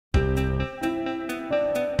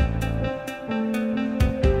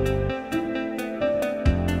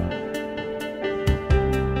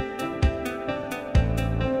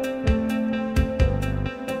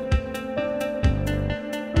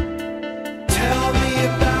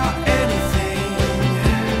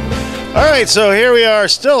right, so here we are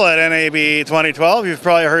still at NAB 2012. You've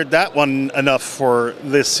probably heard that one enough for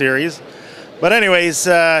this series. But anyways,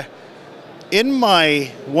 in my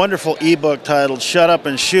wonderful ebook titled Shut Up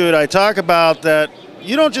and Shoot, I talk about that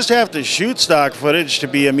you don't just have to shoot stock footage to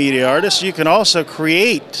be a media artist. You can also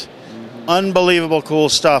create unbelievable cool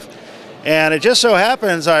stuff. And it just so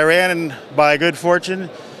happens I ran, by good fortune,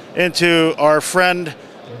 into our friend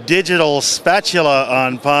Digital Spatula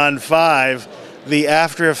on Pond 5, the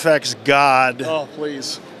After Effects god. Oh,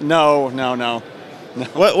 please. No.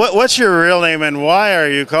 What's your real name and why are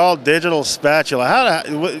you called Digital Spatula?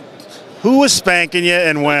 Who was spanking you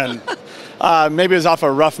and when? Maybe it was off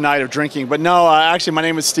a rough night of drinking, but no, actually my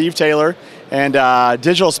name is Steve Taylor, and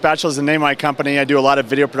Digital Spatula is the name of my company. I do a lot of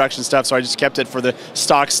video production stuff, so I just kept it for the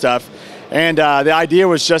stock stuff. And the idea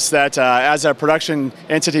was just that as a production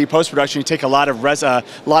entity, post-production, you take a lot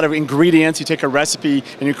of ingredients, you take a recipe,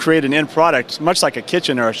 and you create an end product, much like a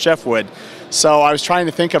kitchen or a chef would. So I was trying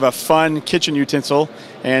to think of a fun kitchen utensil,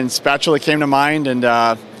 and spatula came to mind,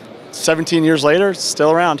 and 17 years later, it's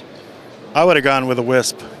still around. I would have gone with a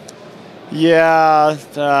wisp. Yeah,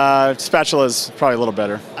 spatula is probably a little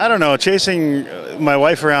better. I don't know, chasing my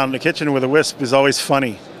wife around the kitchen with a wisp is always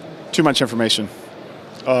funny. Too much information.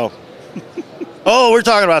 Oh. Oh, we're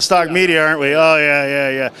talking about stock media, aren't we? Oh,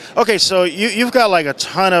 yeah. Okay, so you've got like a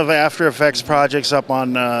ton of After Effects projects up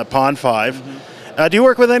on Pond 5. Mm-hmm. Do you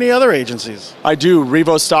work with any other agencies? I do,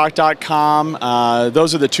 revostock.com.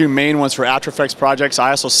 Those are the two main ones for After Effects projects. I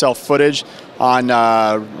also sell footage on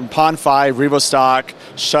Pond 5, Revostock,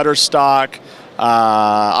 Shutterstock,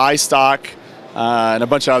 iStock, and a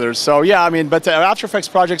bunch of others. So yeah, I mean, but the After Effects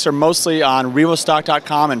projects are mostly on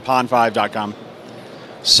revostock.com and pond5.com.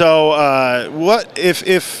 So what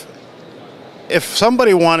if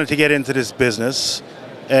somebody wanted to get into this business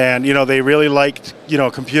and they really liked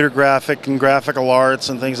computer graphic and graphical arts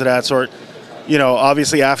and things of that sort,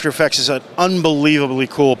 obviously After Effects is an unbelievably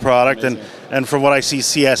cool product. And from what I see,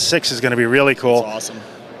 CS6 is going to be really cool. That's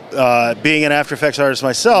awesome. Being an After Effects artist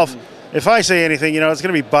myself, if I say anything, it's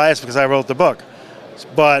going to be biased because I wrote the book.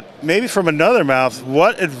 But maybe from another mouth,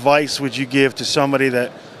 what advice would you give to somebody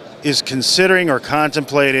that is considering or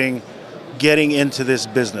contemplating getting into this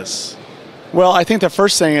business? Well, I think the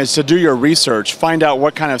first thing is to do your research. Find out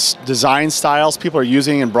what kind of design styles people are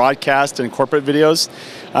using in broadcast and corporate videos.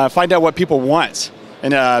 Find out what people want.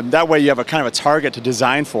 And that way you have a kind of a target to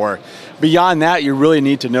design for. Beyond that, you really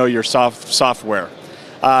need to know your software.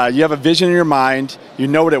 You have a vision in your mind, you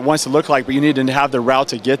know what it wants to look like, but you need to have the route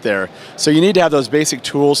to get there. So you need to have those basic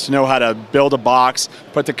tools to know how to build a box,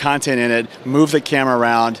 put the content in it, move the camera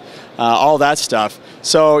around, all that stuff.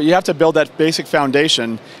 So you have to build that basic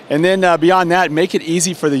foundation, and then beyond that, make it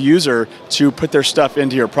easy for the user to put their stuff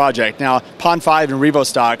into your project. Now, Pond 5 and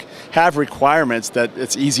Revostock have requirements that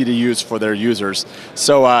it's easy to use for their users.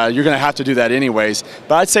 So you're going to have to do that anyways.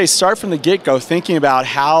 But I'd say start from the get-go thinking about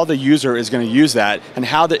how the user is going to use that and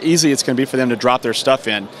how easy it's going to be for them to drop their stuff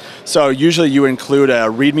in. So usually you include a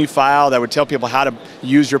README file that would tell people how to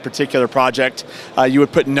use your particular project. You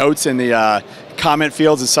would put notes in the comment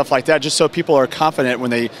fields and stuff like that, just so people are confident when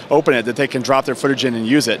they open it that they can drop their footage in and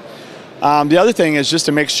use it. The other thing is just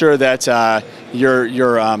to make sure that your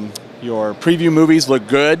preview movies look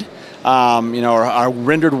good, are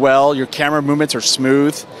rendered well, your camera movements are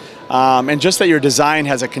smooth, and just that your design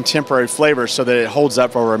has a contemporary flavor so that it holds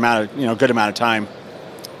up for a good amount of time.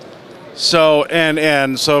 So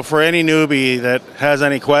so for any newbie that has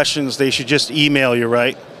any questions, they should just email you,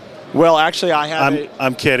 right? Well, actually, I have.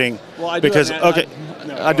 I'm kidding. Well, I do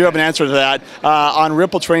have an answer to that. On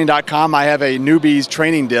rippletraining.com, I have a newbie's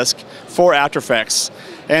training disc for After Effects,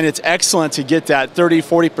 and it's excellent to get that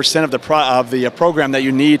 30–40% of the program that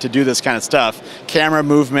you need to do this kind of stuff: camera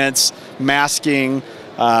movements, masking,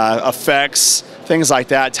 effects, things like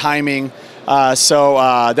that, timing.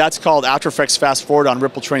 So that's called After Effects Fast Forward on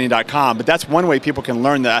rippletraining.com, but that's one way people can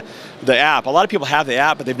learn the app. A lot of people have the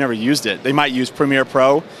app, but they've never used it. They might use Premiere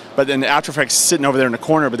Pro, but then After Effects is sitting over there in the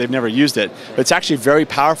corner, but they've never used it. But it's actually very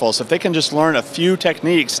powerful, so if they can just learn a few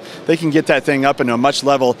techniques, they can get that thing up into a much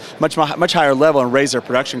higher level and raise their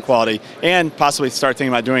production quality, and possibly start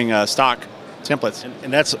thinking about doing stock templates.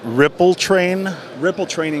 And that's Rippletrain?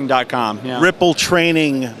 Rippletraining.com, yeah.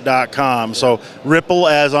 Rippletraining.com. So Ripple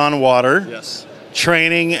as on water. Yes.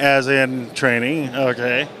 Training as in training.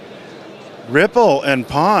 Okay. Ripple and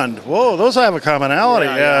Pond. Whoa, those have a commonality.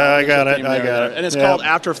 Yeah, I got it. And it's called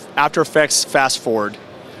After Effects Fast Forward.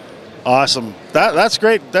 Awesome. That's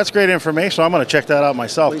great. That's great information. I'm going to check that out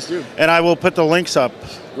myself. Please do. And I will put the links up.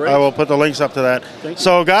 Great. I will put the links up to that. Thank you.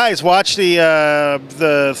 So guys, watch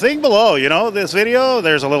the thing below. You know, this video.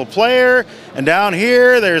 There's a little player, and down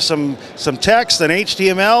here there's some text and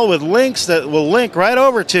HTML with links that will link right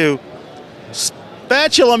over to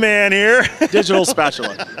Spatula Man here. Digital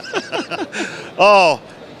spatula. Oh,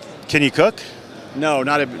 can you cook? No,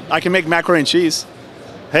 not I can make macaroni and cheese.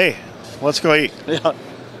 Hey, let's go eat. Yeah.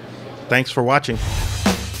 Thanks for watching.